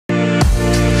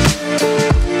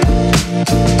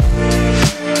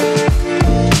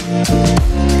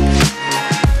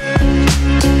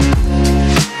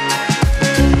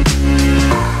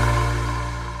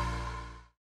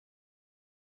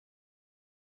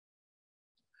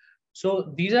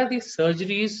So these are the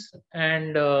surgeries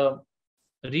and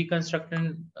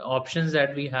reconstruction options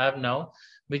that we have now,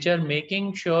 which are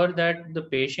making sure that the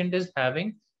patient is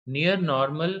having near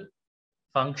normal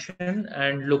function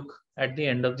and look at the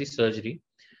end of the surgery.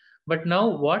 But now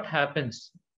what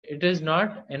happens? It is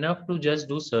not enough to just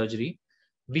do surgery.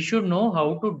 We should know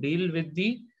how to deal with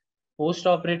the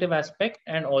post-operative aspect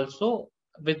and also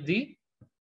with the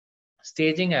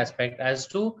staging aspect as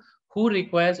to who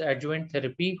requires adjuvant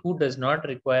therapy, who does not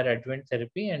require adjuvant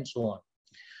therapy, and so on.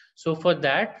 So for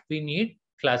that, we need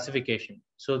classification.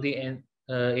 So the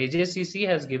AJCC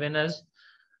has given us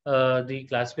the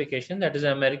classification, that is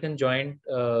American Joint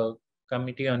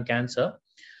Committee on Cancer.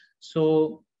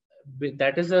 So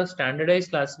that is a standardized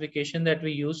classification that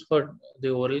we use for the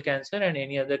oral cancer and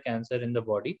any other cancer in the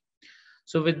body.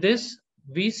 So with this,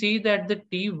 we see that the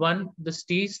T1, the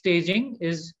stage staging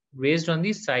is based on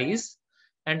the size,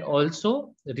 and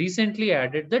also recently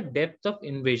added the depth of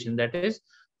invasion, that is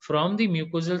from the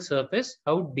mucosal surface,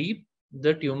 how deep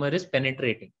the tumor is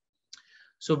penetrating.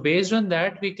 So based on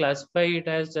that, we classify it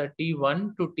as a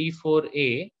T1 to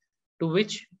T4A, to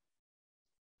which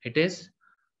it is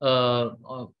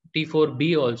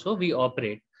T4B also we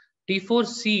operate.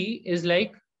 T4C is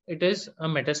like it is a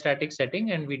metastatic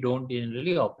setting and we don't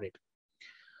generally operate.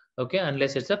 Okay,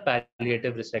 unless it's a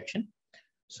palliative resection.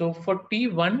 So for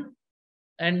T1,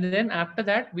 and then after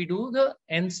that, we do the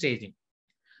end staging.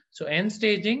 So end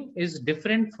staging is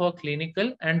different for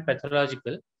clinical and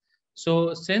pathological.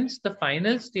 So since the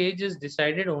final stage is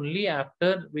decided only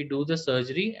after we do the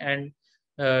surgery and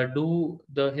do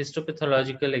the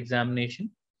histopathological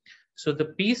examination, so the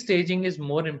P staging is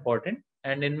more important,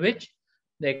 and in which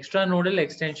the extranodal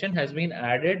extension has been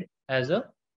added as a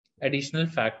additional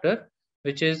factor,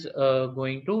 which is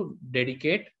going to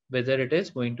dedicate whether it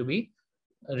is going to be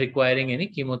requiring any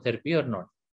chemotherapy or not.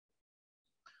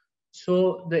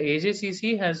 So the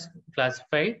AJCC has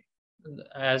classified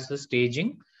as the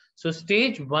staging. So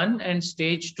stage 1 and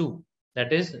stage 2,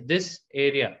 that is this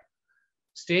area,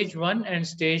 stage 1 and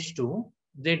stage 2,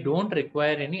 they don't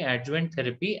require any adjuvant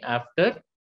therapy after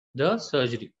the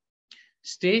surgery.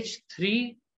 Stage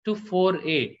 3 to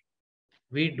 4A,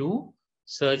 we do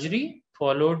surgery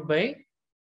followed by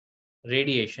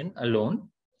radiation alone,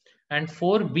 and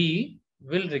 4B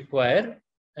will require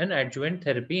an adjuvant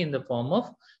therapy in the form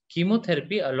of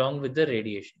chemotherapy along with the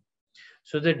radiation.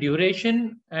 So the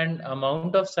duration and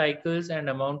amount of cycles and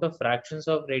amount of fractions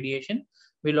of radiation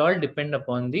will all depend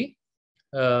upon the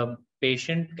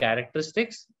patient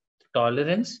characteristics,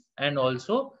 tolerance, and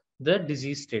also the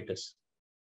disease status.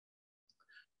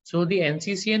 So the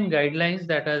NCCN guidelines,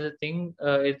 that are the thing,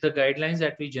 it's the guidelines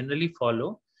that we generally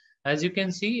follow. As you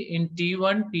can see in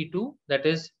T1, T2, that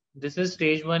is, this is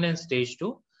stage 1 and stage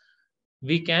 2,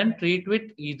 we can treat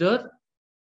with either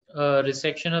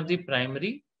resection of the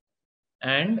primary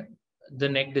and the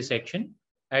neck dissection.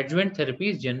 Adjuvant therapy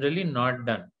is generally not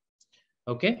done.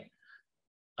 Okay,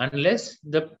 unless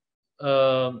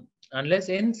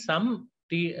in some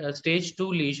stage 2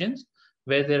 lesions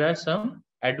where there are some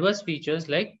adverse features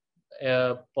like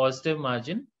positive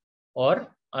margin or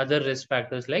other risk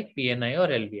factors like PNI or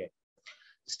LVI.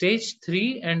 Stage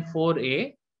 3 and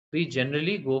 4A, we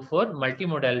generally go for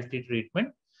multimodality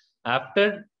treatment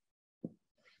after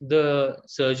the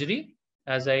surgery,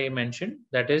 as I mentioned,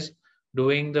 that is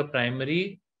doing the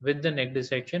primary with the neck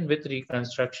dissection with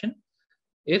reconstruction.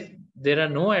 If there are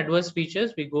no adverse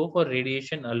features, we go for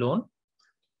radiation alone.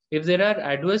 If there are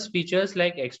adverse features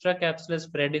like extracapsular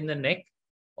spread in the neck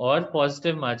or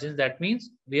positive margins, that means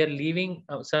we are leaving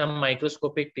some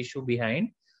microscopic tissue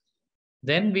behind,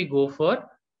 then we go for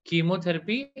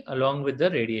chemotherapy along with the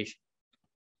radiation.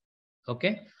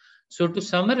 Okay, so to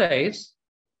summarize,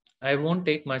 I won't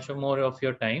take much more of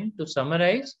your time. To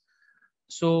summarize,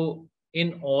 so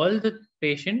in all the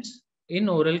patients in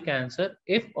oral cancer,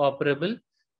 if operable,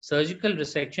 surgical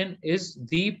resection is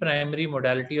the primary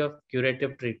modality of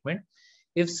curative treatment.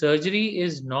 If surgery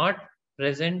is not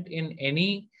present in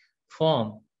any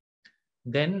form,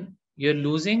 then you're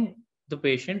losing the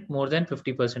patient more than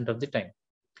 50% of the time.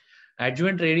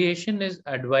 Adjuvant radiation is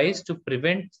advised to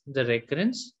prevent the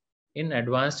recurrence in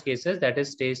advanced cases, that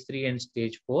is stage 3 and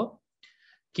stage 4.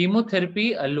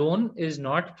 Chemotherapy alone is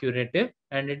not curative,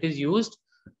 and it is used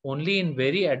only in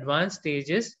very advanced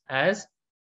stages as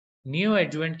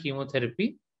neoadjuvant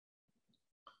chemotherapy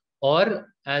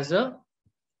or as a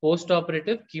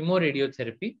post-operative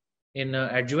chemoradiotherapy in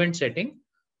an adjuvant setting,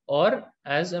 or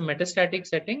as a metastatic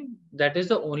setting. That is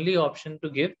the only option to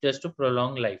give just to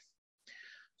prolong life.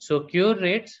 So cure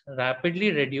rates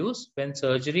rapidly reduce when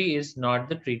surgery is not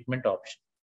the treatment option.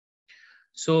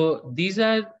 So these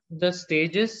are the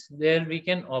stages where we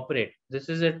can operate. This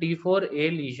is a T4A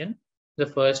lesion, the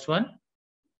first one,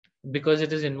 because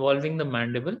it is involving the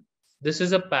mandible. This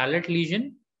is a palate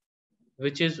lesion,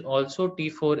 which is also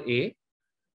T4A.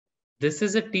 This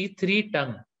is a T3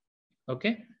 tongue,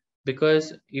 okay?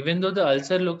 Because even though the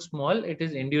ulcer looks small, it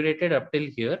is indurated up till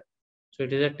here. So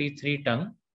it is a T3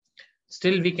 tongue.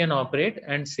 Still we can operate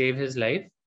and save his life.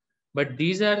 But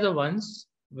these are the ones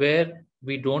where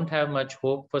we don't have much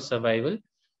hope for survival.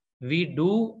 We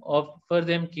do offer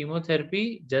them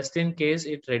chemotherapy just in case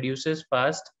it reduces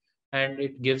fast and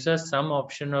it gives us some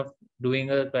option of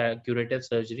doing a curative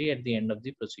surgery at the end of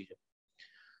the procedure.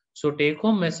 So take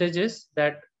home message is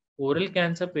that oral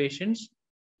cancer patients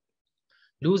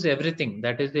lose everything.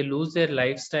 That is, they lose their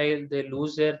lifestyle, they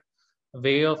lose their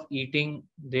way of eating,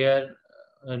 they are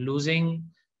losing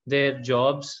their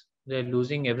jobs, they're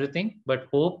losing everything, but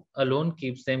hope alone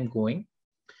keeps them going.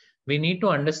 We need to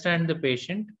understand the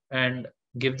patient and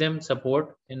give them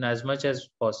support in as much as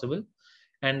possible.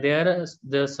 And they are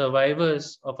the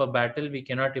survivors of a battle we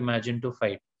cannot imagine to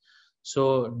fight.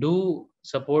 So do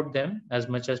support them as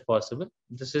much as possible.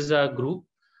 This is our group,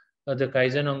 the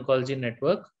Kaizen Oncology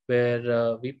Network,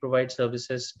 where we provide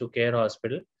services to Care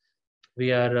Hospital.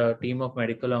 We are a team of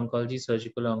medical oncology,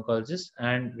 surgical oncologists,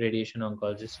 and radiation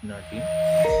oncologists in our team.